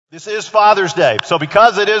This is Father's Day. So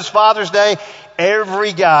because it is Father's Day,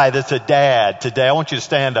 every guy that's a dad today, I want you to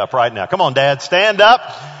stand up right now. Come on, Dad, stand up.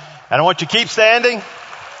 And I want you to keep standing.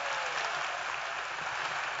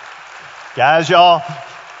 Guys, y'all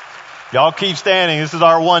keep standing. This is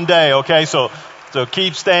our one day, okay? So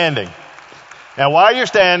keep standing. Now, while you're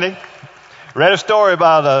standing, read a story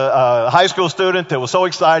about a high school student that was so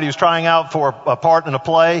excited he was trying out for a part in a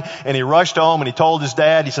play, and he rushed home and he told his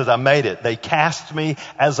dad, he says, I made it. They cast me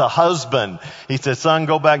as a husband. He said, son,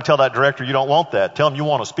 go back and tell that director you don't want that. Tell him you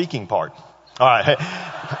want a speaking part. All right.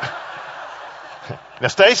 Now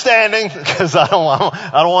stay standing, because I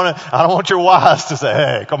don't want your wives to say,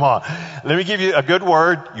 hey, come on. Let me give you a good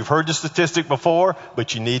word. You've heard the statistic before,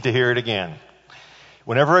 but you need to hear it again.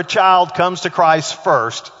 Whenever a child comes to Christ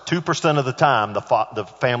first, 2% of the time the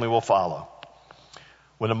family will follow.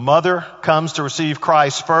 When a mother comes to receive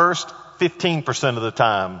Christ first, 15% of the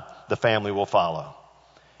time the family will follow.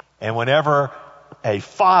 And whenever a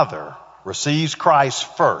father receives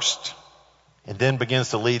Christ first and then begins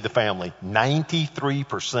to lead the family,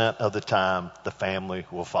 93% of the time the family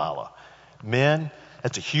will follow. Men,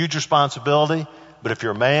 that's a huge responsibility, but if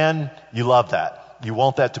you're a man, you love that. You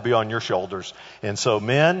want that to be on your shoulders. And so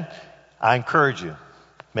men, I encourage you,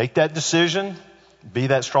 make that decision, be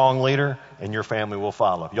that strong leader, and your family will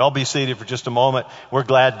follow. Y'all be seated for just a moment. We're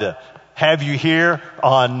glad to have you here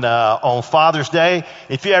on Father's Day.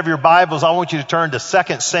 If you have your Bibles, I want you to turn to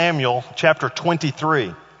 2 Samuel chapter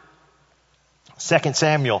 23. 2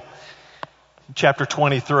 Samuel chapter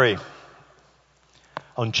 23.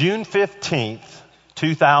 On June 15th,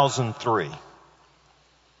 2003,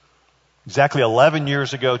 exactly 11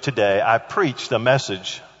 years ago today, I preached a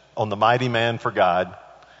message on the mighty man for God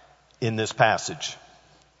in this passage.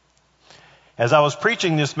 As I was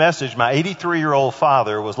preaching this message, my 83-year-old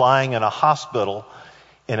father was lying in a hospital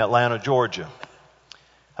in Atlanta, Georgia.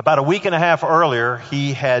 About a week and a half earlier,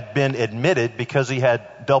 he had been admitted because he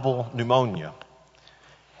had double pneumonia.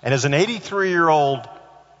 And as an 83-year-old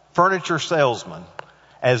furniture salesman,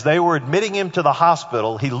 as they were admitting him to the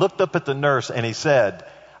hospital, he looked up at the nurse and he said,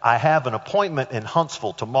 I have an appointment in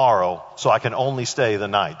Huntsville tomorrow, so I can only stay the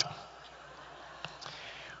night.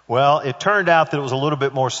 Well, it turned out that it was a little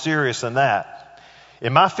bit more serious than that.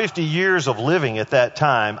 In my 50 years of living at that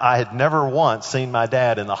time, I had never once seen my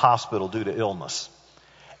dad in the hospital due to illness.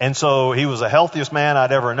 And so he was the healthiest man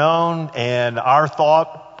I'd ever known, and our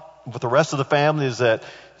thought with the rest of the family is that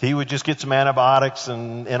he would just get some antibiotics,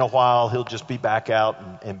 and in a while he'll just be back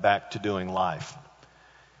out and back to doing life.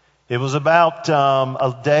 It was about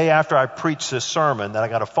a day after I preached this sermon that I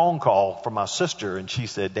got a phone call from my sister, and she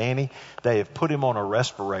said, Danny, they have put him on a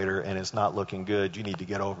respirator and it's not looking good. You need to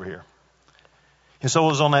get over here. And so it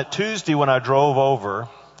was on that Tuesday when I drove over,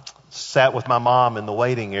 sat with my mom in the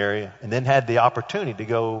waiting area, and then had the opportunity to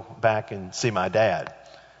go back and see my dad.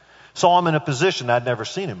 Saw him in a position I'd never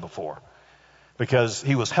seen him before because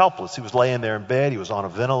he was helpless. He was laying there in bed. He was on a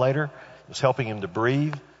ventilator. It was helping him to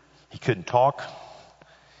breathe. He couldn't talk.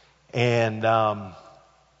 And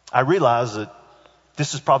I realized that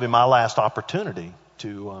this is probably my last opportunity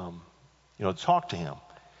to talk to him.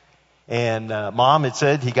 And Mom had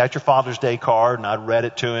said, he got your Father's Day card, and I read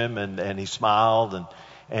it to him, and he smiled.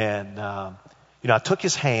 And I took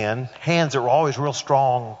his hands that were always real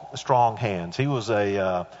strong hands. He was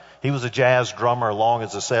a jazz drummer along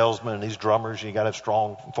as a salesman, and these drummers, you got to have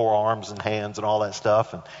strong forearms and hands and all that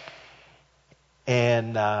stuff.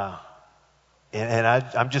 And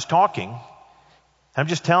I'm just talking. I'm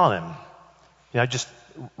just telling him, just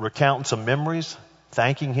recounting some memories,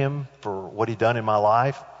 thanking him for what he'd done in my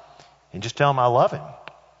life, and just telling him I love him.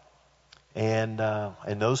 And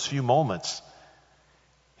in those few moments,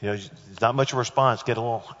 there's not much of a response. Get a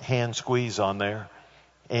little hand squeeze on there,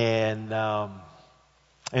 and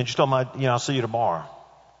just told him, I'll see you tomorrow.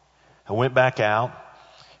 I went back out.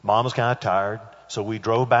 Mom was kind of tired, so we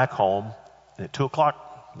drove back home. And at 2:00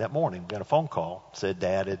 that morning, we got a phone call, said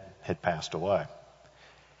Dad had passed away.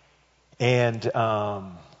 And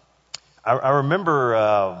I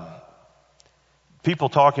remember people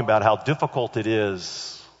talking about how difficult it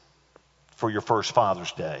is for your first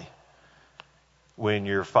Father's Day when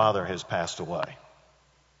your father has passed away,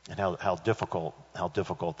 and how difficult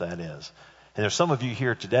that is. And there's some of you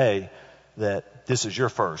here today that this is your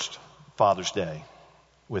first Father's Day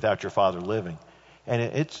without your father living, and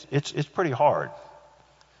it's pretty hard.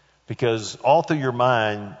 Because all through your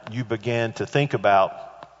mind, you began to think about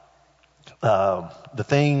the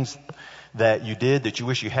things that you did that you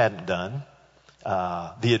wish you hadn't done,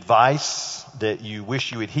 the advice that you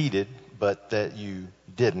wish you had heeded, but that you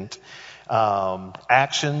didn't,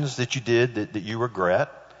 actions that you did that you regret,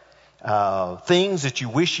 things that you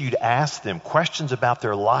wish you'd asked them, questions about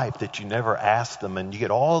their life that you never asked them, and you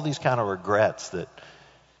get all these kind of regrets that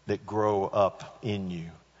grow up in you.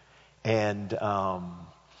 And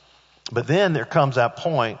but then there comes that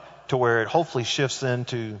point to where it hopefully shifts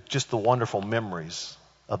into just the wonderful memories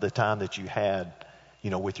of the time that you had,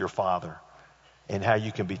 with your father, and how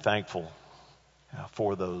you can be thankful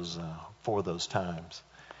for those times.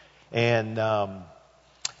 And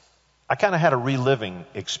I kind of had a reliving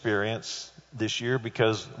experience this year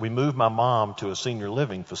because we moved my mom to a senior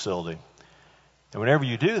living facility. And whenever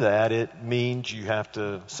you do that, it means you have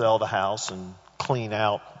to sell the house and clean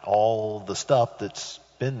out all the stuff that's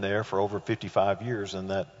been there for over 55 years in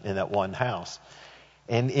that one house.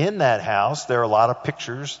 And in that house, there are a lot of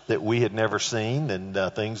pictures that we had never seen, and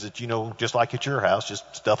things that, just like at your house, just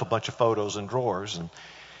stuff a bunch of photos in drawers. And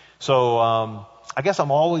so I guess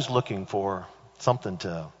I'm always looking for something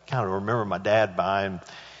to kind of remember my dad by. And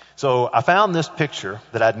so I found this picture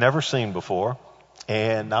that I'd never seen before,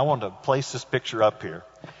 and I wanted to place this picture up here.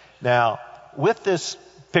 Now, with this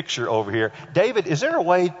picture over here, David, is there a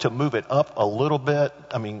way to move it up a little bit?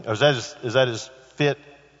 I mean, is that as fit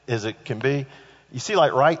as it can be? You see,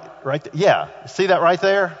 like right there? Yeah, see that right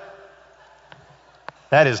there?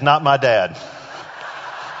 That is not my dad.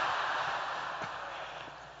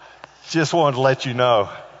 Just wanted to let you know.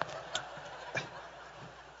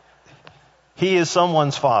 He is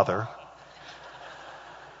someone's father,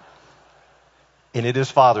 and it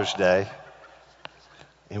is Father's Day,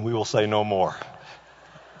 and we will say no more.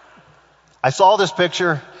 I saw this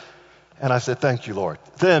picture, and I said, thank you, Lord.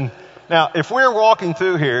 Now, if we're walking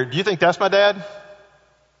through here, do you think that's my dad?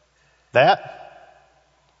 That's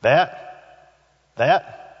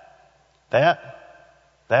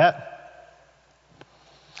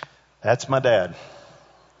my dad.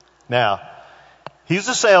 Now, he's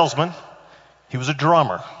a salesman. He was a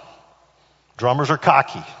drummer. Drummers are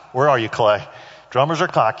cocky. Where are you, Clay? Drummers are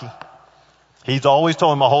cocky. He's always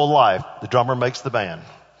told me my whole life, the drummer makes the band.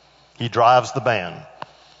 He drives the band.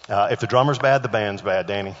 If the drummer's bad, the band's bad,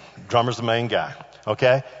 Danny. The drummer's the main guy.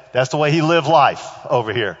 Okay? That's the way he lived life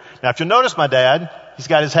over here. Now, if you notice my dad, he's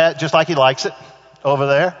got his hat just like he likes it over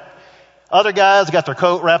there. Other guys got their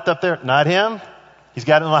coat wrapped up there. Not him. He's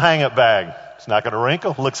got it in a hang-up bag. It's not going to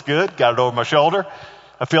wrinkle. Looks good. Got it over my shoulder.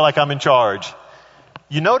 I feel like I'm in charge.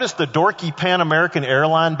 You notice the dorky Pan American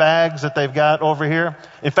airline bags that they've got over here?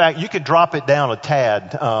 In fact, you could drop it down a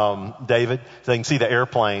tad, David, so you can see the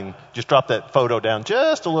airplane. Just drop that photo down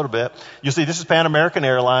just a little bit. You see, this is Pan American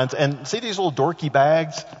Airlines. And see these little dorky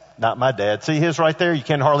bags? Not my dad. See his right there? You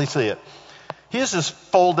can hardly see it. His is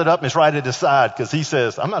folded up and it's right at his side because he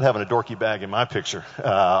says, I'm not having a dorky bag in my picture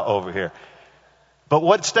over here. But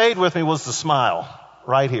what stayed with me was the smile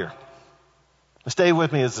right here. What stayed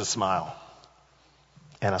with me is the smile.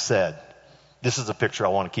 And I said, this is a picture I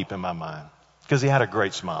want to keep in my mind. Because he had a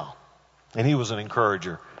great smile. And he was an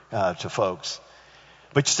encourager to folks.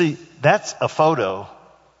 But you see, that's a photo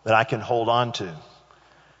that I can hold on to.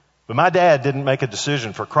 But my dad didn't make a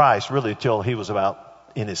decision for Christ really until he was about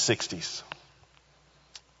in his 60s.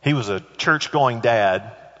 He was a church-going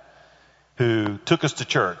dad who took us to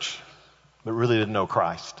church, but really didn't know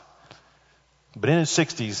Christ. But in his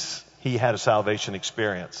 60s, he had a salvation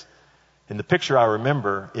experience. And the picture I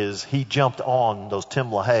remember is he jumped on those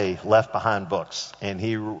Tim LaHaye Left Behind books, and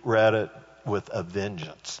he read it with a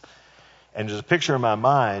vengeance. And there's a picture in my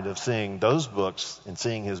mind of seeing those books and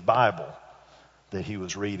seeing his Bible that he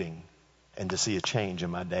was reading, and to see a change in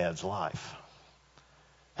my dad's life.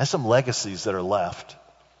 That's some legacies that are left.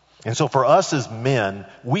 And so for us as men,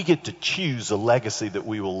 we get to choose the legacy that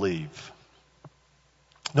we will leave.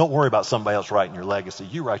 Don't worry about somebody else writing your legacy.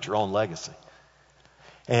 You write your own legacy.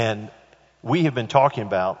 And we have been talking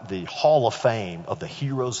about the Hall of Fame of the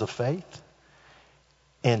heroes of faith.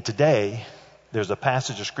 And today, there's a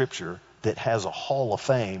passage of Scripture that has a Hall of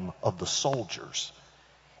Fame of the soldiers.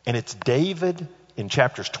 And it's David in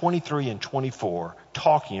chapters 23 and 24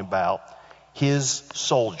 talking about his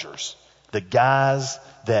soldiers, the guys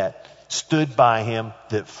that stood by him,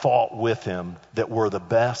 that fought with him, that were the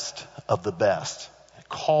best of the best. He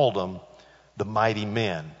called them the mighty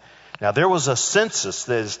men. Now, there was a census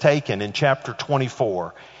that is taken in chapter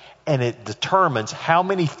 24, and it determines how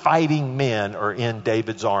many fighting men are in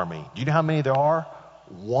David's army. Do you know how many there are?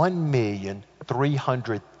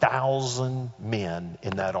 1,300,000 men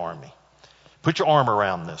in that army. Put your arm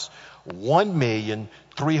around this.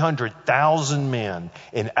 1,300,000 men.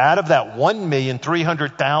 And out of that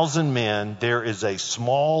 1,300,000 men, there is a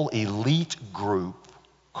small elite group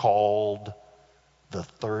called the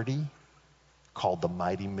 30, called the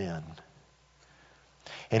mighty men.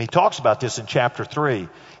 And he talks about this in chapter 3.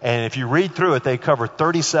 And if you read through it, they cover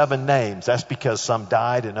 37 names. That's because some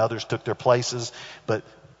died and others took their places. But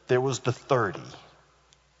there was the 30.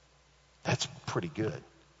 That's pretty good.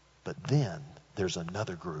 But then there's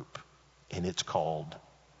another group, and it's called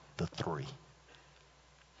the 3.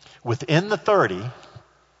 Within the 30,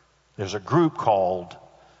 there's a group called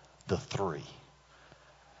the 3.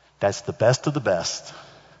 That's the best of the best.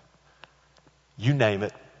 You name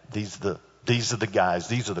it. These are the guys.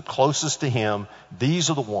 These are the closest to him.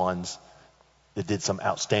 These are the ones that did some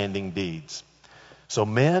outstanding deeds. So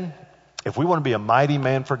men, if we want to be a mighty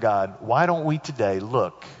man for God, why don't we today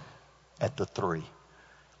look at the 3?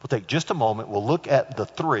 We'll take just a moment. We'll look at the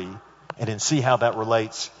 3 and then see how that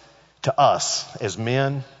relates to us as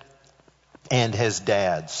men and as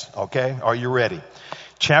dads. Okay? Are you ready?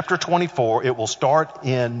 Chapter 24, it will start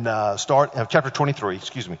in, chapter 23,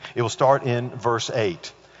 it will start in verse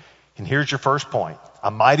 8. And here's your first point.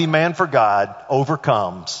 A mighty man for God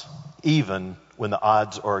overcomes even when the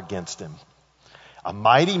odds are against him. A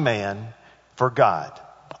mighty man for God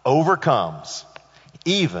overcomes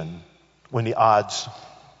even when the odds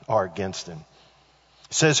are against him.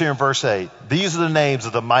 It says here in verse 8, these are the names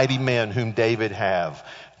of the mighty men whom David have.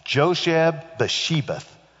 Josheb-Bashebeth,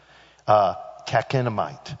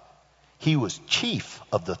 Cachenamite. He was chief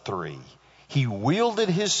of the 3. He wielded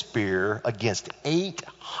his spear against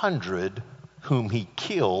 800 whom he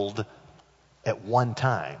killed at one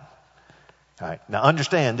time. All right. Now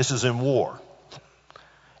understand, this is in war.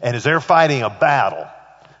 And as they're fighting a battle,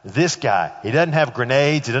 this guy, he doesn't have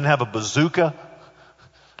grenades, he doesn't have a bazooka,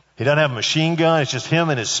 he doesn't have a machine gun, it's just him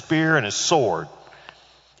and his spear and his sword.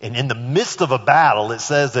 And in the midst of a battle, it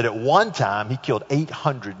says that at one time he killed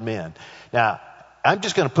 800 men. Now, I'm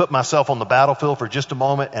just going to put myself on the battlefield for just a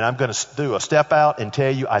moment, and I'm going to do a step out and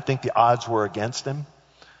tell you I think the odds were against him.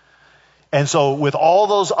 And so with all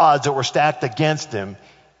those odds that were stacked against him,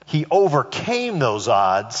 he overcame those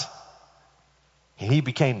odds, and he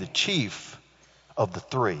became the chief of the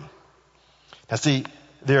 3. Now see,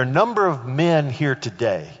 there are a number of men here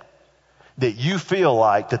today that you feel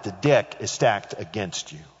like that the deck is stacked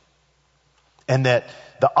against you. And that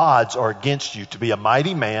the odds are against you to be a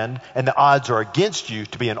mighty man, and the odds are against you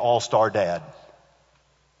to be an all-star dad.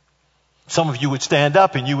 Some of you would stand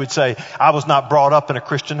up and you would say, I was not brought up in a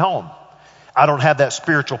Christian home. I don't have that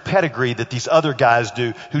spiritual pedigree that these other guys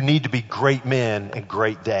do who need to be great men and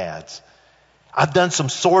great dads. I've done some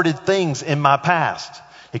sordid things in my past.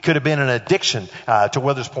 It could have been an addiction to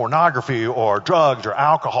whether it's pornography or drugs or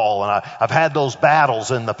alcohol. And I've had those battles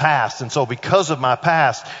in the past. And so because of my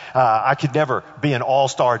past, I could never be an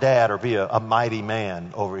all-star dad or be a mighty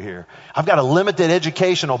man over here. I've got a limited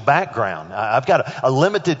educational background. I've got a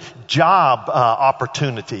limited job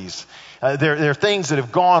opportunities. There are things that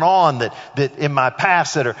have gone on that in my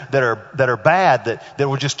past that are bad that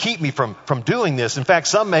will just keep me from doing this. In fact,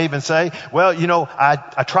 some may even say, well, you know,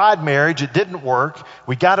 I tried marriage, it didn't work,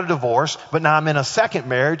 we got a divorce, but now I'm in a second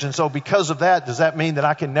marriage, and so because of that, does that mean that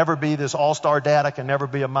I can never be this all-star dad? I can never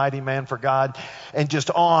be a mighty man for God? And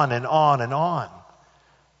just on and on and on.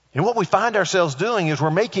 And what we find ourselves doing is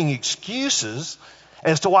we're making excuses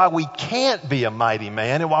as to why we can't be a mighty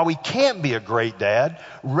man and why we can't be a great dad,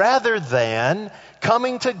 rather than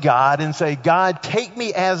coming to God and say, God, take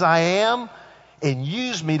me as I am and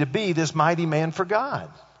use me to be this mighty man for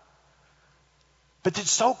God. But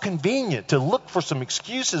it's so convenient to look for some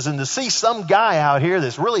excuses and to see some guy out here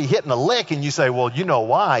that's really hitting a lick, and you say, well, you know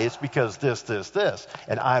why? It's because this,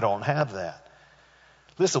 and I don't have that.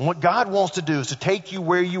 Listen, what God wants to do is to take you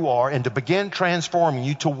where you are and to begin transforming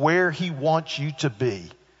you to where He wants you to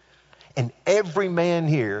be. And every man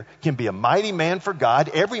here can be a mighty man for God.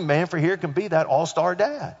 Every man for here can be that all-star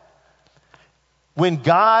dad. When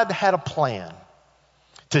God had a plan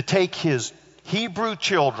to take His Hebrew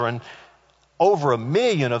children, over 1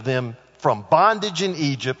 million of them, from bondage in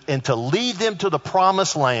Egypt and to lead them to the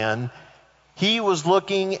promised land, He was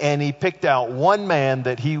looking and He picked out one man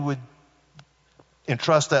that He would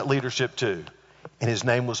entrust that leadership to. And his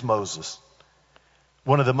name was Moses.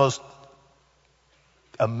 One of the most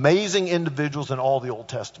amazing individuals in all the Old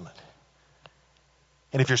Testament.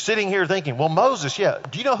 And if you're sitting here thinking, well, Moses, yeah,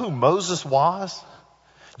 do you know who Moses was?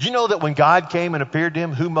 Do you know that when God came and appeared to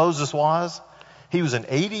him, who Moses was? He was an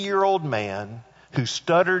 80-year-old man who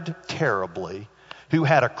stuttered terribly, who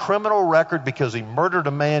had a criminal record because he murdered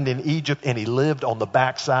a man in Egypt, and he lived on the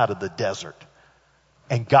backside of the desert.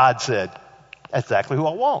 And God said, that's exactly who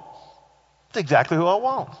I want. That's exactly who I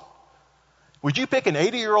want. Would you pick an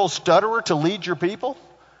 80-year-old stutterer to lead your people?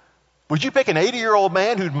 Would you pick an 80-year-old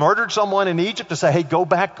man who'd murdered someone in Egypt to say, hey, go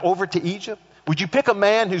back over to Egypt? Would you pick a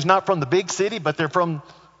man who's not from the big city, but they're from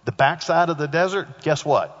the backside of the desert? Guess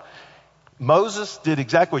what? Moses did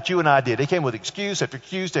exactly what you and I did. He came with excuse after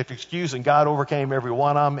excuse after excuse, and God overcame every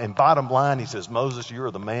one of them. And bottom line, he says, Moses,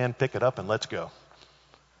 you're the man. Pick it up and let's go.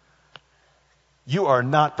 You are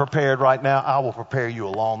not prepared right now. I will prepare you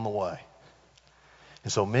along the way.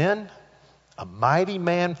 And so, men, a mighty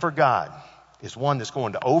man for God is one that's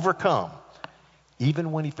going to overcome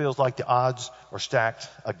even when he feels like the odds are stacked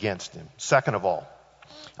against him. Second of all,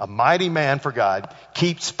 a mighty man for God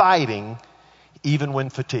keeps fighting even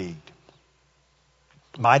when fatigued.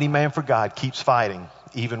 Mighty man for God keeps fighting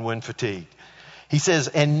even when fatigued. He says,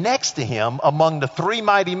 and next to him among the three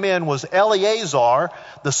mighty men was Eleazar,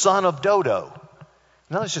 the son of Dodo.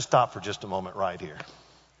 Now let's just stop for just a moment right here.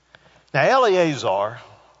 Now Eleazar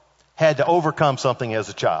had to overcome something as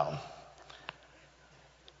a child.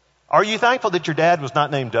 Are you thankful that your dad was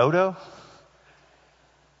not named Dodo?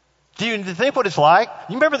 Do you think what it's like?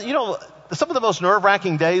 You remember, some of the most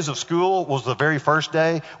nerve-wracking days of school was the very first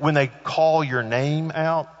day when they call your name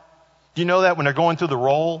out. Do you know that when they're going through the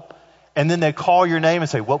roll? And then they call your name and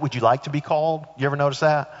say, what would you like to be called? You ever notice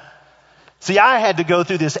that? See, I had to go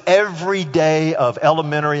through this every day of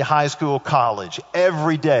elementary, high school, college.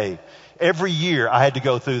 Every day. Every year I had to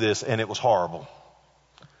go through this, and it was horrible.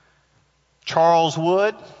 Charles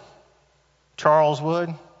Wood.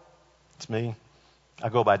 It's me. I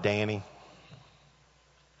go by Danny.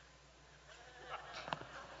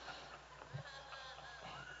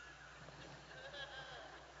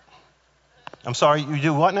 I'm sorry, you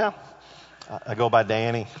do what now? I go by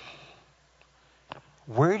Danny.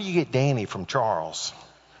 Where do you get Danny from Charles?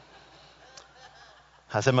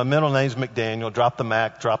 I said, my middle name's McDaniel. Drop the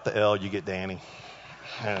Mac, drop the L, you get Danny.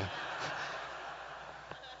 Yeah.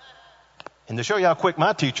 And to show you how quick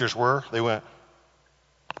my teachers were, they went,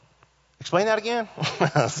 explain that again?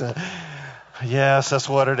 I said, yes, that's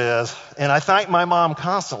what it is. And I thank my mom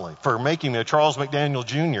constantly for making me a Charles McDaniel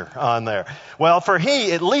Jr. on there. Well, for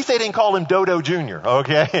at least they didn't call him Dodo Jr.,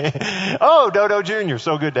 okay? Oh, Dodo Jr.,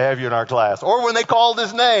 so good to have you in our class. Or when they called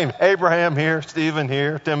his name, Abraham here, Stephen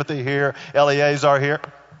here, Timothy here, Eleazar here.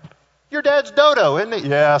 Your dad's Dodo, isn't he?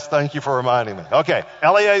 Yes, thank you for reminding me. Okay,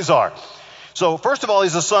 Eleazar. So first of all,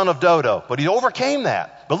 he's the son of Dodo, but he overcame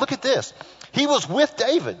that. But look at this. He was with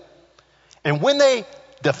David. And when they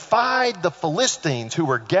defied the Philistines who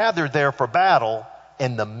were gathered there for battle,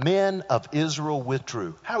 and the men of Israel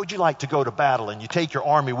withdrew. How would you like to go to battle and you take your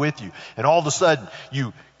army with you, and all of a sudden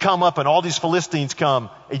you come up and all these Philistines come,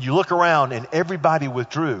 and you look around and everybody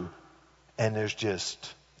withdrew, and there's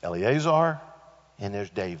just Eleazar and there's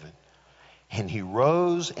David. And he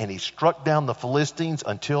rose and he struck down the Philistines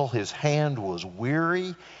until his hand was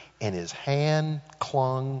weary and his hand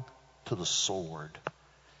clung to the sword.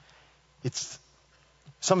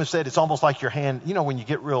 Some have said it's almost like your hand, when you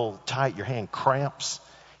get real tight, your hand cramps.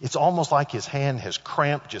 It's almost like his hand has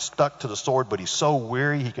cramped, just stuck to the sword, but he's so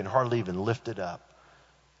weary he can hardly even lift it up.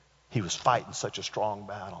 He was fighting such a strong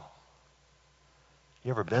battle.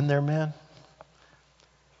 You ever been there, man?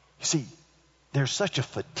 You see, there's such a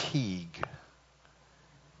fatigue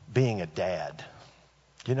being a dad.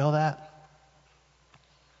 You know that?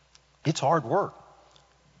 It's hard work.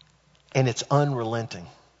 And it's unrelenting.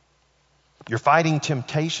 You're fighting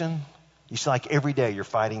temptation. It's like every day you're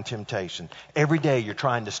fighting temptation. Every day you're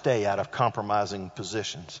trying to stay out of compromising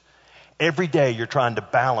positions. Every day you're trying to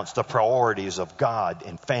balance the priorities of God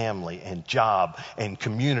and family and job and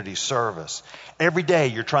community service. Every day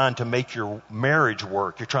you're trying to make your marriage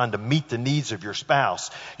work. You're trying to meet the needs of your spouse.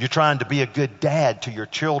 You're trying to be a good dad to your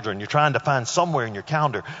children. You're trying to find somewhere in your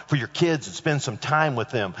calendar for your kids and spend some time with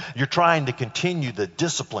them. You're trying to continue the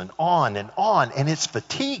discipline on, and it's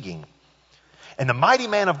fatiguing. And the mighty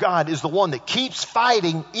man of God is the one that keeps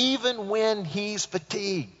fighting even when he's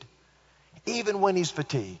fatigued. Even when he's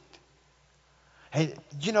fatigued. Hey,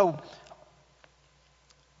 the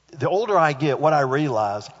older I get, what I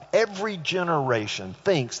realize, every generation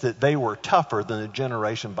thinks that they were tougher than the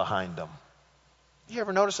generation behind them. You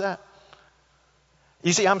ever notice that?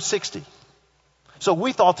 You see, I'm 60. So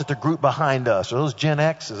we thought that the group behind us, or those Gen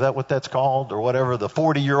X, is that what that's called, or whatever, the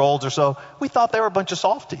 40-year-olds or so, we thought they were a bunch of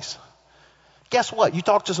softies. Guess what? You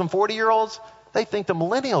talk to some 40-year-olds, they think the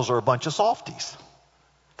millennials are a bunch of softies.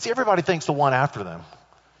 See, everybody thinks the one after them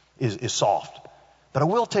is soft. But I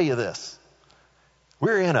will tell you this.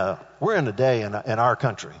 We're in a day in our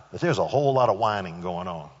country that there's a whole lot of whining going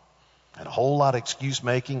on, and a whole lot of excuse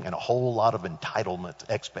making, and a whole lot of entitlement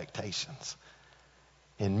expectations.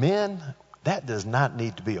 And men, that does not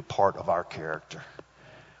need to be a part of our character.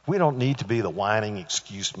 We don't need to be the whining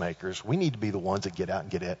excuse makers. We need to be the ones that get out and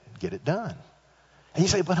get it done. And you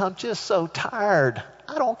say, but I'm just so tired.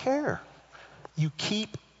 I don't care. You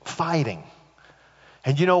keep fighting.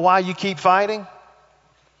 And you know why you keep fighting?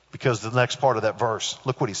 Because the next part of that verse,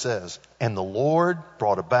 look what he says. And the Lord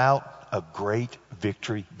brought about a great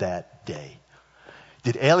victory that day.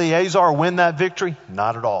 Did Eleazar win that victory?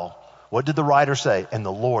 Not at all. What did the writer say? And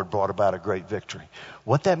the Lord brought about a great victory.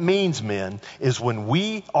 What that means, men, is when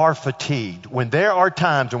we are fatigued, when there are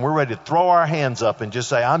times when we're ready to throw our hands up and just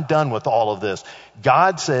say, I'm done with all of this,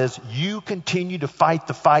 God says, you continue to fight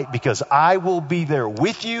the fight because I will be there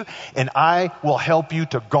with you and I will help you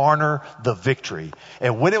to garner the victory.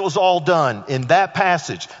 And when it was all done, in that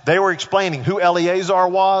passage, they were explaining who Eleazar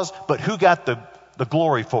was, but who got the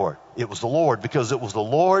glory for it? It was the Lord, because it was the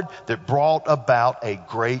Lord that brought about a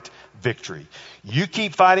great victory. You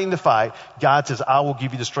keep fighting the fight. God says, I will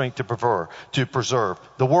give you the strength to preserve.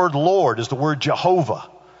 The word Lord is the word Jehovah.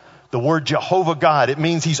 The word Jehovah God. It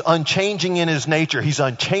means he's unchanging in his nature. He's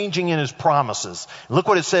unchanging in his promises. Look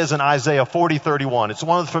what it says in Isaiah 40:31. It's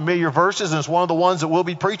one of the familiar verses, and it's one of the ones that we'll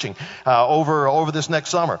be preaching over this next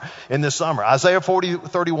summer, in this summer. Isaiah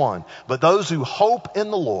 40:31. But those who hope in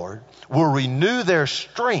the Lord will renew their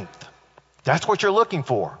strength. That's what you're looking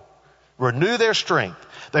for. Renew their strength.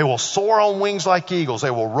 They will soar on wings like eagles.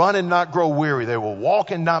 They will run and not grow weary. They will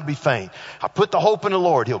walk and not be faint. I put the hope in the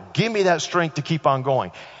Lord. He'll give me that strength to keep on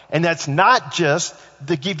going. And that's not just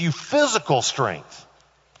to give you physical strength.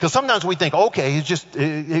 Because sometimes we think, okay,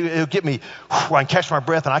 it'll get me, I can catch my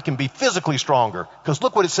breath and I can be physically stronger. Because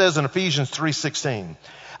look what it says in Ephesians 3:16.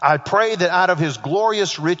 I pray that out of his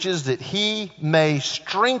glorious riches that he may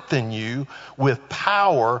strengthen you with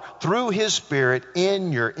power through his Spirit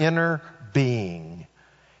in your inner being.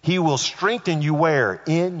 He will strengthen you where?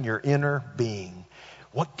 In your inner being.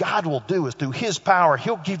 What God will do is through his power,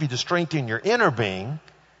 he'll give you the strength in your inner being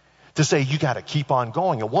to say, you got to keep on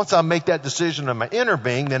going. And once I make that decision in my inner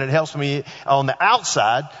being, then it helps me on the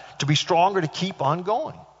outside to be stronger to keep on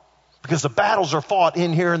going. Because the battles are fought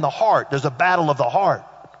in here in the heart. There's a battle of the heart.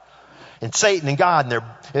 And Satan and God,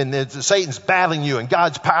 and Satan's battling you, and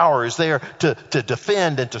God's power is there to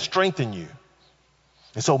defend and to strengthen you.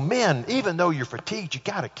 And so men, even though you're fatigued, you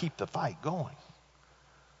got to keep the fight going.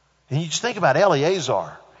 And you just think about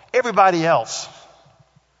Eleazar. Everybody else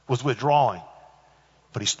was withdrawing.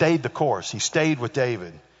 But he stayed the course. He stayed with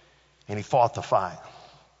David. And he fought the fight.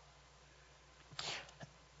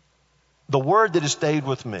 The word that has stayed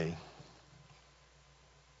with me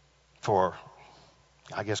for,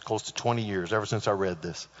 I guess, close to 20 years, ever since I read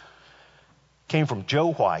this, came from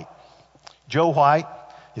Joe White. Joe White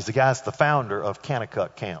is the guy that's the founder of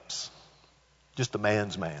Kanakuk Camps. Just a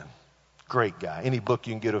man's man. Great guy. Any book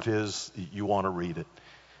you can get of his, you want to read it.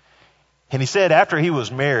 And he said after he was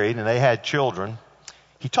married and they had children,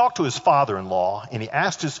 he talked to his father-in-law and he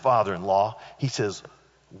asked his father-in-law, he says,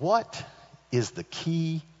 what is the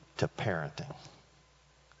key to parenting?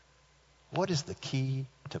 What is the key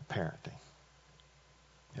to parenting?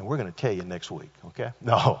 And we're going to tell you next week, okay?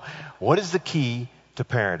 No. What is the key to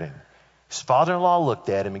parenting? His father-in-law looked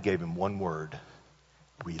at him and gave him one word.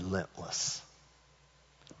 Relentless.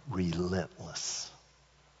 Relentless.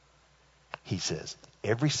 He says,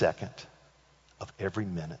 every second of every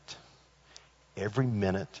minute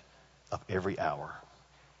of every hour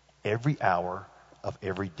of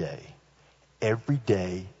every day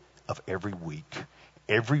of every week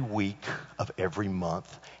of every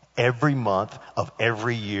month of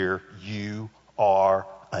every year, you are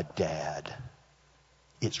a dad.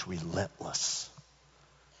 It's relentless.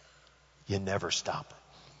 You never stop it.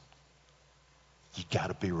 You got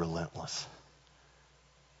to be relentless.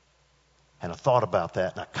 And I thought about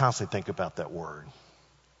that, and I constantly think about that word.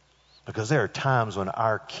 Because there are times when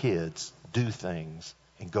our kids do things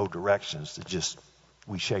and go directions that just,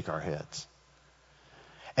 we shake our heads.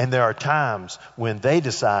 And there are times when they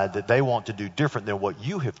decide that they want to do different than what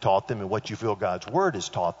you have taught them and what you feel God's word has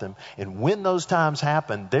taught them. And when those times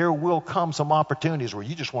happen, there will come some opportunities where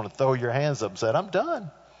you just want to throw your hands up and say, I'm done.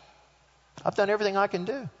 I've done everything I can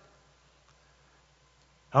do.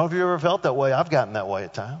 I don't know if you ever felt that way. I've gotten that way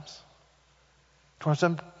at times.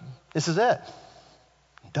 This is it.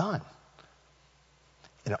 I'm done.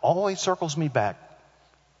 And it always circles me back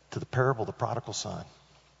to the parable of the prodigal son.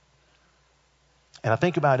 And I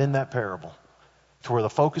think about in that parable, to where the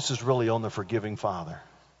focus is really on the forgiving father.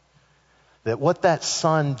 That what that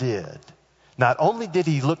son did, not only did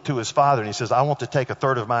he look to his father and he says, I want to take a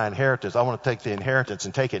third of my inheritance. I want to take the inheritance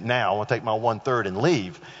and take it now. I want to take my 1/3 and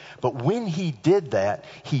leave. But when he did that,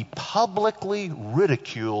 he publicly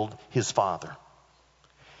ridiculed his father.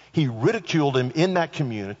 He ridiculed him in that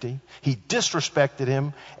community. He disrespected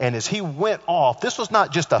him. And as he went off, this was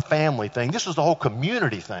not just a family thing. This was the whole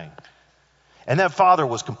community thing. And that father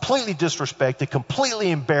was completely disrespected,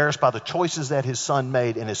 completely embarrassed by the choices that his son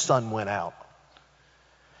made, and his son went out.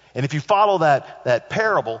 And if you follow that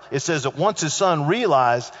parable, it says that once his son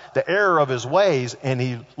realized the error of his ways, and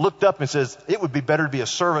he looked up and says, it would be better to be a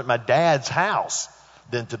servant in my dad's house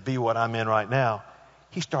than to be what I'm in right now,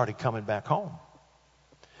 he started coming back home.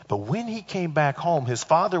 But when he came back home, his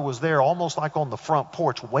father was there almost like on the front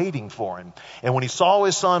porch waiting for him. And when he saw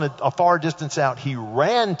his son a far distance out, he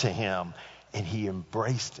ran to him and he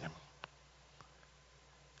embraced him,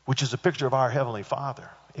 which is a picture of our Heavenly Father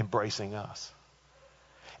embracing us.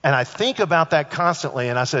 And I think about that constantly,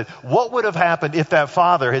 and I said, what would have happened if that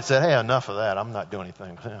father had said, hey, enough of that, I'm not doing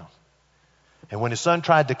anything with him. And when his son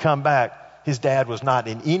tried to come back, his dad was not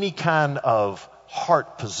in any kind of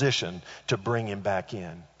heart position to bring him back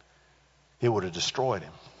in. It would have destroyed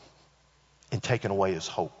him and taken away his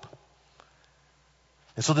hope.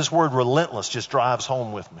 And so this word relentless just drives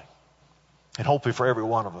home with me, and hopefully for every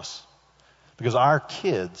one of us, because our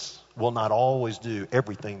kids will not always do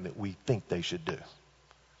everything that we think they should do.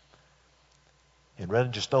 And rather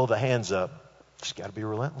than just throw the hands up, you just got to be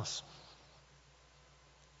relentless.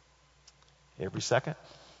 Every second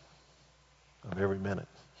of every minute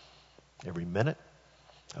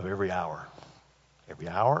of every hour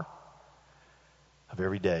of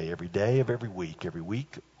every day of every week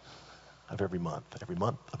of every month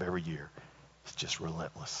of every year. It's just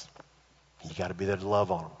relentless. You got to be there to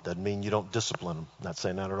love on them. Doesn't mean you don't discipline them. Not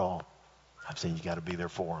saying that at all. I'm saying you got to be there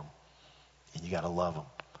for them. And you got to love them.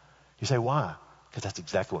 You say, why? Because that's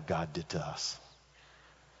exactly what God did to us.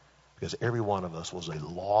 Because every one of us was a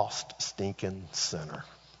lost, stinking sinner.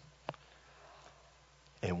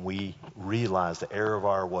 And we realized the error of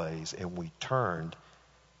our ways, and we turned,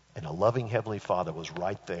 and a loving Heavenly Father was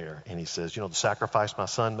right there. And he says, the sacrifice my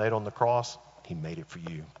son made on the cross, he made it for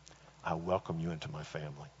you. I welcome you into my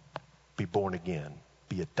family. Be born again.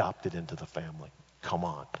 Be adopted into the family. Come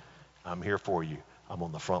on. I'm here for you. I'm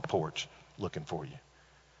on the front porch looking for you.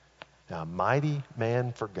 Now, mighty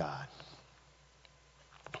man for God.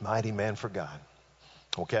 Mighty man for God.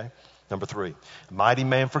 Okay? Number 3. Mighty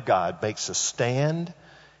man for God makes a stand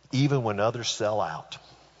even when others sell out.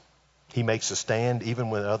 He makes a stand even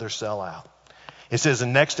when others sell out. It says,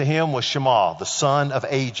 and next to him was Shammah, the son of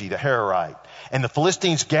Agi, the Hararite. And the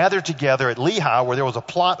Philistines gathered together at Lehi, where there was a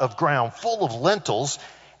plot of ground full of lentils,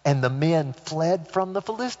 and the men fled from the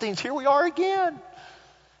Philistines. Here we are again.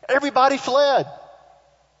 Everybody fled.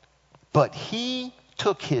 But he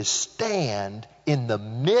took his stand in the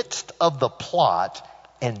midst of the plot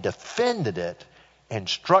and defended it and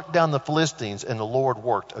struck down the Philistines, and the Lord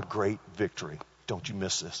worked a great victory. Don't you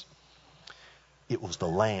miss this. It was the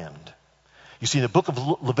land. You see, in the book of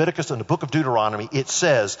Leviticus and the book of Deuteronomy, it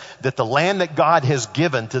says that the land that God has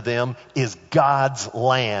given to them is God's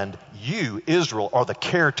land. You, Israel, are the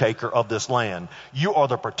caretaker of this land. You are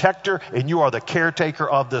the protector and you are the caretaker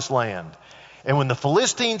of this land. And when the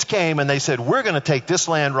Philistines came and they said, we're going to take this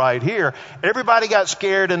land right here, everybody got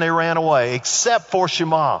scared and they ran away, except for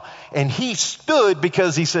Shammah. And he stood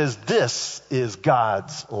because he says, this is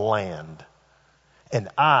God's land. And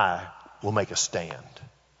I will make a stand.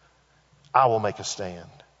 I will make a stand.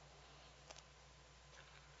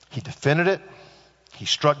 He defended it. He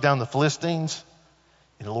struck down the Philistines.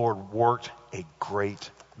 And the Lord worked a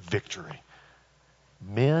great victory.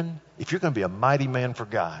 Men, if you're going to be a mighty man for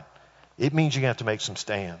God, it means you're going to have to make some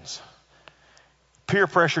stands. Peer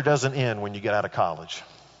pressure doesn't end when you get out of college.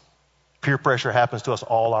 Peer pressure happens to us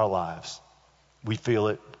all our lives. We feel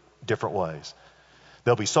it different ways.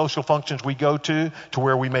 There'll be social functions we go to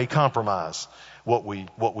where we may compromise what we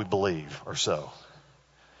believe or so.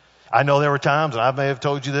 I know there were times, and I may have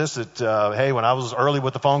told you this, that, hey, when I was early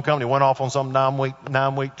with the phone company, went off on some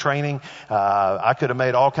 9-week training, I could have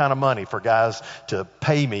made all kind of money for guys to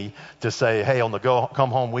pay me to say, hey, on the come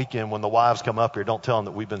home weekend, when the wives come up here, don't tell them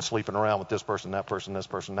that we've been sleeping around with this person, that person, this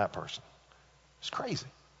person, that person. It's crazy.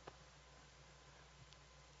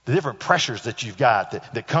 The different pressures that you've got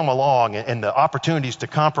that come along and the opportunities to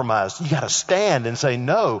compromise. You got to stand and say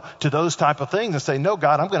no to those type of things and say, no,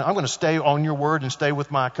 God, I'm going to stay on your word and stay with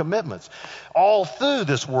my commitments. All through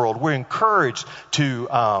this world, we're encouraged to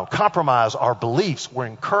compromise our beliefs. We're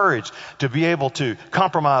encouraged to be able to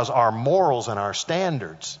compromise our morals and our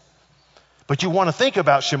standards. But you want to think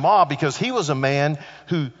about Shammah because he was a man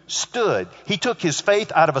who stood. He took his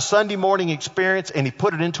faith out of a Sunday morning experience and he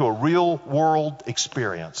put it into a real world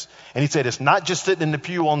experience. And he said, it's not just sitting in the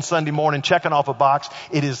pew on Sunday morning checking off a box.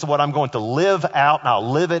 It is what I'm going to live out, and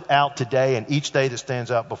I'll live it out today and each day that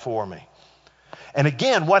stands out before me. And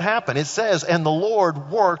again, what happened? It says, and the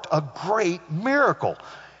Lord worked a great miracle.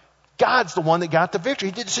 God's the one that got the victory.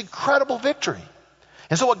 He did this incredible victory.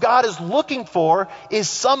 And so what God is looking for is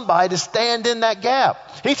somebody to stand in that gap.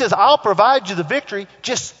 He says, I'll provide you the victory.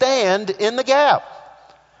 Just stand in the gap.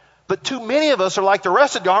 But too many of us are like the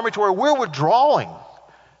rest of the army to where we're withdrawing.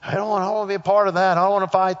 I don't want to be a part of that. I don't want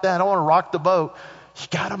to fight that. I don't want to rock the boat. You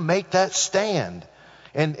got to make that stand.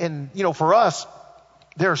 And for us,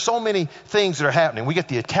 there are so many things that are happening. We get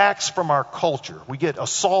the attacks from our culture. We get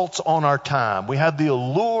assaults on our time. We have the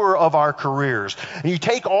allure of our careers. And you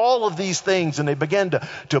take all of these things and they begin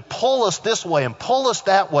to pull us this way and pull us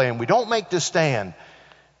that way, and we don't make this stand.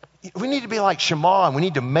 We need to be like Shammah, and we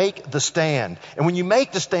need to make the stand. And when you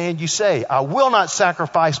make the stand, you say, I will not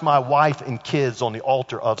sacrifice my wife and kids on the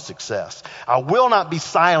altar of success. I will not be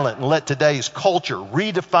silent and let today's culture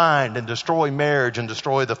redefine and destroy marriage and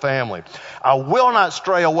destroy the family. I will not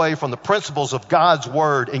stray away from the principles of God's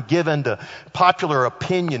word and give in to popular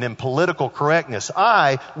opinion and political correctness.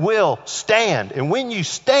 I will stand. And when you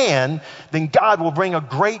stand, then God will bring a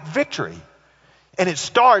great victory. And it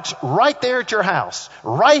starts right there at your house,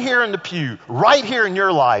 right here in the pew, right here in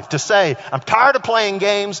your life to say, I'm tired of playing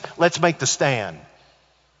games. Let's make the stand.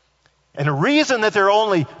 And the reason that there are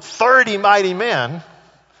only 30 mighty men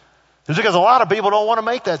is because a lot of people don't want to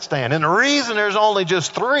make that stand. And the reason there's only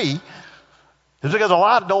just 3 is because a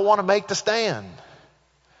lot don't want to make the stand.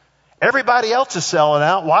 Everybody else is selling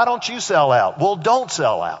out. Why don't you sell out? Well, don't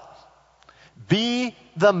sell out. Be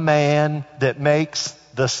the man that makes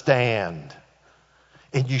the stand.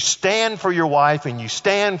 And you stand for your wife and you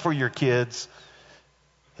stand for your kids.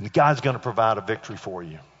 And God's going to provide a victory for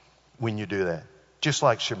you when you do that. Just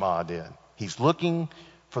like Shammah did. He's looking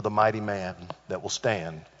for the mighty man that will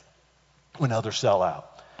stand when others sell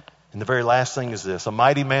out. And the very last thing is this. A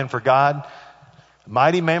mighty man for God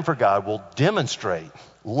will demonstrate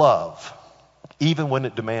love even when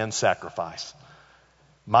it demands sacrifice.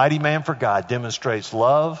 Mighty man for God demonstrates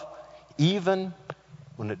love even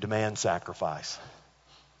when it demands sacrifice.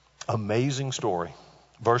 Amazing story.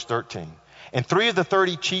 Verse 13. And 3 of the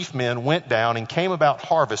 30 chief men went down and came about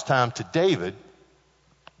harvest time to David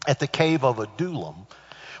at the cave of Adullam,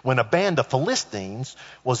 when a band of Philistines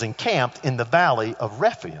was encamped in the valley of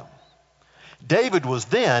Rephaim. David was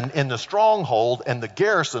then in the stronghold, and the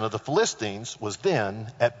garrison of the Philistines was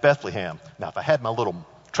then at Bethlehem. Now, if I had my little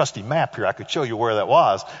trusty map here, I could show you where that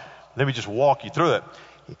was. Let me just walk you through it.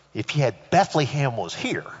 If you had Bethlehem was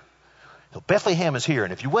here. So Bethlehem is here,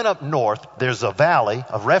 and if you went up north, there's a valley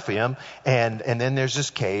of Rephaim, and then there's this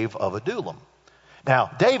cave of Adullam. Now,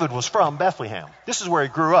 David was from Bethlehem. This is where he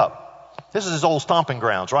grew up. This is his old stomping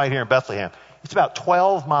grounds right here in Bethlehem. It's about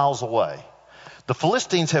 12 miles away. The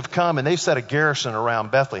Philistines have come, and they've set a garrison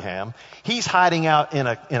around Bethlehem. He's hiding out in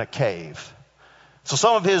a cave. So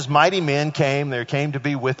some of his mighty men came to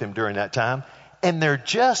be with him during that time, and they're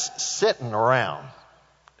just sitting around,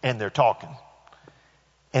 and they're talking.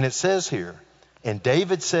 And it says here, and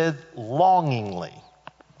David said longingly,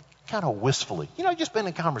 kind of wistfully, just been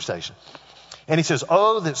in conversation. And he says,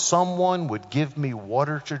 oh, that someone would give me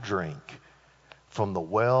water to drink from the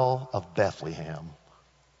well of Bethlehem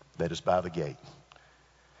that is by the gate.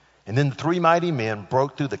 And then the 3 mighty men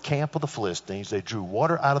broke through the camp of the Philistines. They drew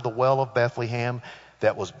water out of the well of Bethlehem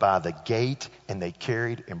that was by the gate, and they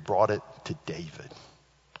carried and brought it to David.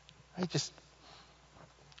 I just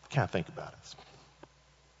kind of think about it.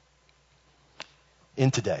 In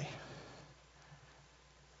today,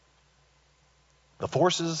 the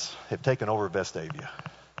forces have taken over Vestavia.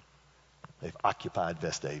 They've occupied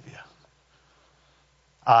Vestavia.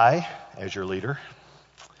 I, as your leader,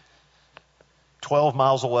 12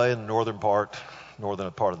 miles away in the northern part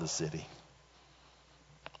of the city.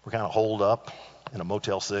 We're kind of holed up in a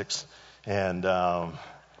Motel 6, and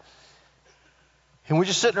we're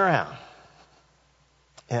just sitting around.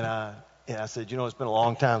 And I said, it's been a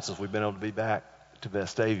long time since we've been able to be back to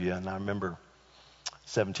Vestavia, and I remember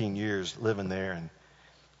 17 years living there, and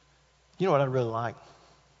you know what I really like?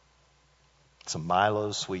 Some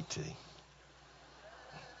Milo sweet tea.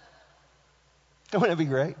 Wouldn't that be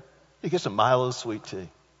great? You get some Milo sweet tea.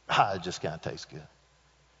 It just kind of tastes good.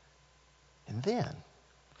 And then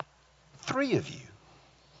 3 of you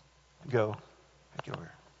go, get over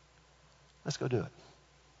here. Let's go do it.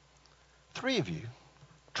 3 of you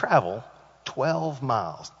travel 12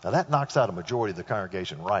 miles. Now that knocks out a majority of the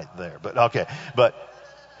congregation right there. But okay. But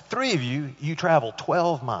 3 of you, you travel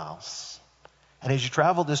 12 miles. And as you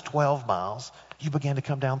travel this 12 miles, you begin to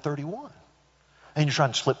come down 31. And you're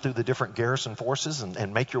trying to slip through the different garrison forces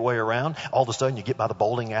and make your way around. All of a sudden you get by the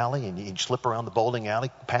bowling alley and you slip around the bowling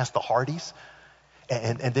alley past the Hardys.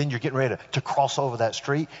 And then you're getting ready to cross over that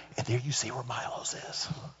street. And there you see where Milo's is.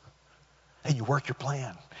 And you work your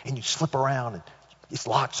plan. And you slip around and it's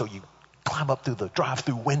locked, so you climb up through the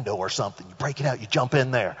drive-through window or something. You break it out, you jump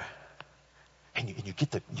in there. And you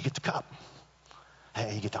get the cup.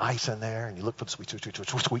 And you get the ice in there and you look for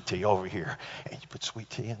the sweet tea over here. And you put sweet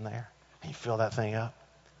tea in there. And you fill that thing up.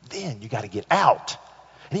 Then you got to get out.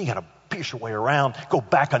 And then you got to pierce your way around, go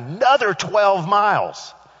back another 12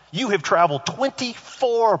 miles. You have traveled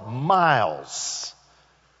 24 miles.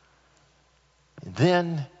 And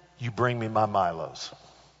then you bring me my Milos.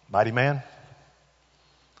 Mighty man?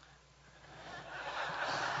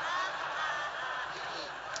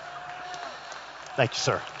 Thank you,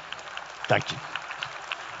 sir. Thank you.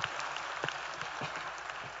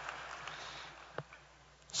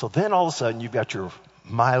 So then all of a sudden you've got your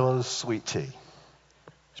Milo's sweet tea. Did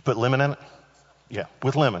you put lemon in it? Yeah,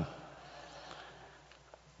 with lemon.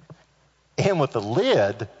 And with the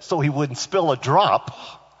lid so he wouldn't spill a drop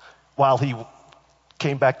while he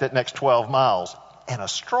came back that next 12 miles. And a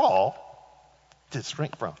straw to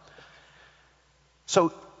drink from.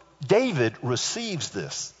 So David receives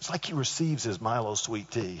this. It's like he receives his Milo sweet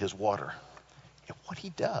tea, his water. And what he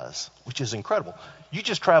does, which is incredible, you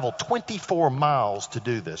just traveled 24 miles to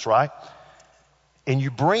do this, right? And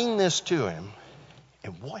you bring this to him,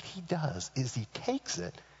 and what he does is he takes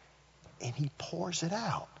it and he pours it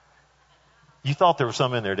out. You thought there was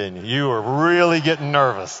some in there, didn't you? You were really getting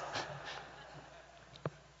nervous.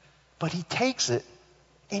 But he takes it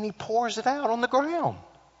and he pours it out on the ground.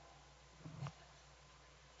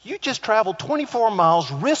 You just traveled 24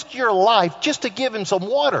 miles, risked your life just to give him some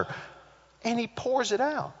water. And he pours it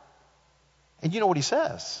out. And you know what he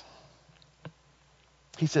says?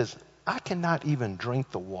 He says, I cannot even drink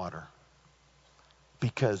the water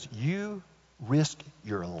because you risked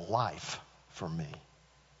your life for me.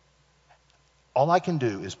 All I can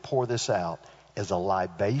do is pour this out as a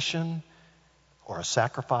libation or a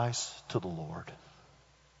sacrifice to the Lord.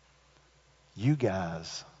 You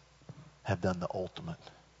guys have done the ultimate.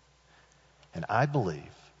 And I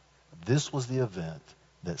believe this was the event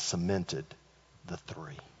that cemented the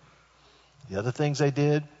 3. The other things they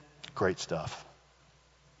did, great stuff.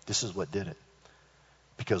 This is what did it.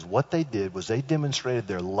 Because what they did was they demonstrated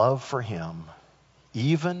their love for him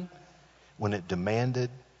even when it demanded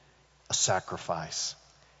a sacrifice.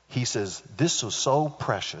 He says, this was so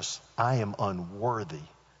precious, I am unworthy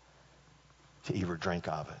to even drink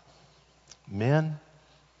of it. Men,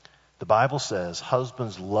 the Bible says,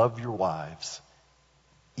 husbands, love your wives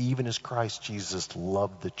even as Christ Jesus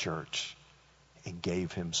loved the church and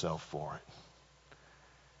gave himself for it.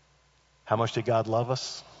 How much did God love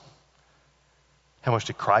us? How much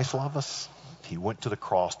did Christ love us? He went to the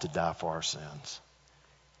cross to die for our sins.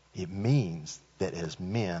 It means that as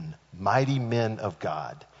men, mighty men of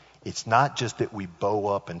God, it's not just that we bow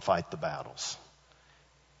up and fight the battles.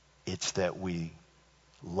 It's that we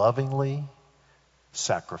lovingly,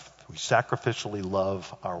 sacrificially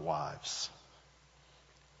love our wives.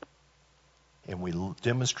 And we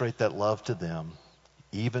demonstrate that love to them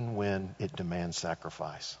even when it demands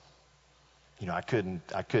sacrifice. You know, I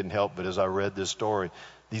couldn't help but as I read this story,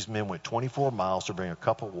 these men went 24 miles to bring a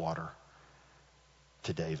cup of water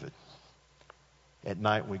to David. At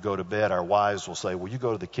night when we go to bed, our wives will say, will you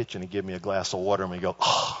go to the kitchen and give me a glass of water? And we go,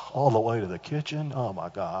 oh, all the way to the kitchen? Oh my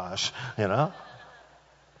gosh, you know?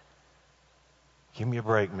 Give me a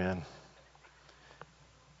break, man.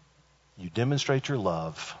 You demonstrate your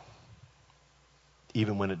love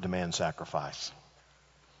even when it demands sacrifice.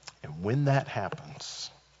 And when that happens,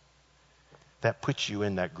 that puts you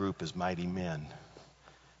in that group as mighty men.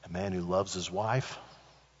 A man who loves his wife,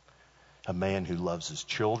 a man who loves his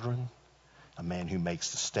children, a man who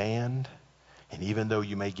makes the stand. And even though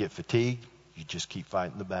you may get fatigued, you just keep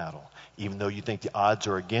fighting the battle. Even though you think the odds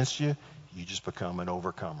are against you, you just become an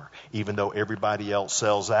overcomer. Even though everybody else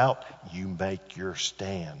sells out, you make your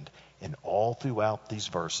stand. And all throughout these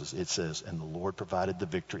verses, it says, and the Lord provided the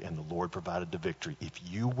victory, and the Lord provided the victory. If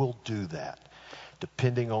you will do that,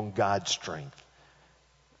 depending on God's strength,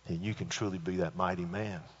 then you can truly be that mighty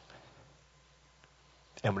man.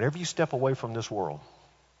 And whenever you step away from this world,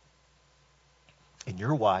 and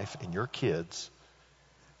your wife and your kids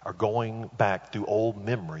are going back through old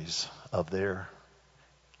memories of their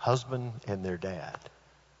husband and their dad,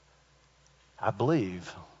 I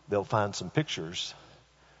believe they'll find some pictures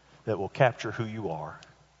that will capture who you are.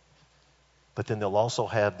 But then they'll also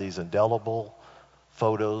have these indelible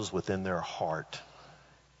photos within their heart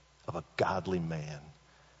of a godly man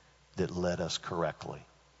that led us correctly.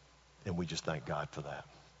 And we just thank God for that.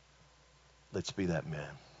 Let's be that man.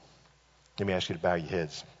 Let me ask you to bow your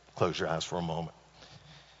heads, close your eyes for a moment.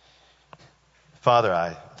 Father,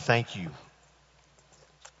 I thank you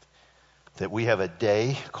that we have a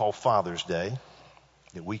day called Father's Day,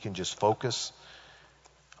 that we can just focus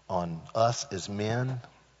on us as men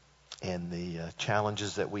and the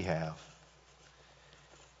challenges that we have.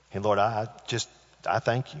 And Lord, I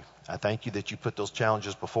thank you. I thank you that you put those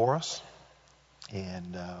challenges before us.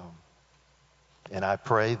 And I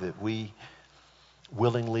pray that we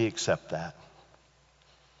willingly accept that.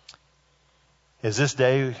 As this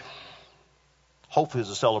day hopefully is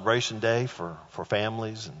a celebration day for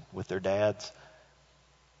families and with their dads,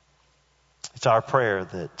 it's our prayer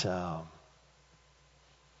that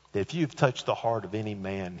if you've touched the heart of any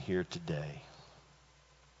man here today,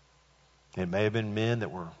 it may have been men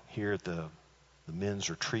that were here at the men's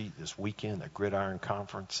retreat this weekend, the Gridiron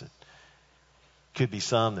Conference. It could be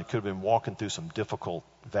some that could have been walking through some difficult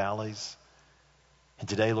valleys. And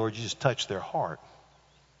today, Lord, you just touched their heart.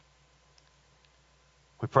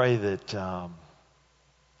 We pray that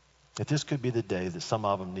this could be the day that some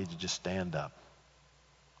of them need to just stand up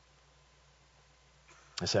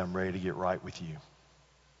and say, I'm ready to get right with you.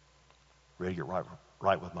 Ready to get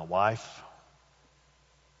right with my wife,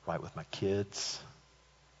 right with my kids,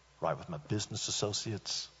 right with my business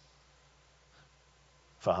associates.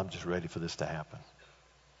 Father, I'm just ready for this to happen.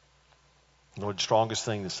 Lord, the strongest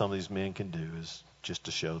thing that some of these men can do is just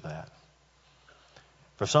to show that.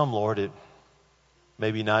 For some, Lord, it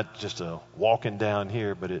may be not just a walking down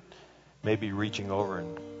here, but it may be reaching over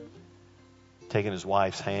and taking his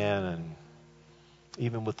wife's hand, and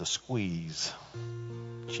even with the squeeze,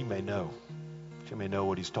 she may know. She may know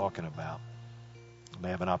what he's talking about. We may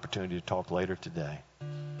have an opportunity to talk later today.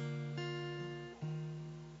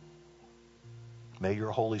 May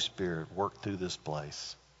your Holy Spirit work through this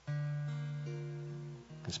place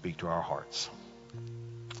and speak to our hearts.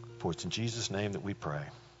 For it's in Jesus' name that we pray.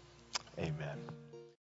 Amen.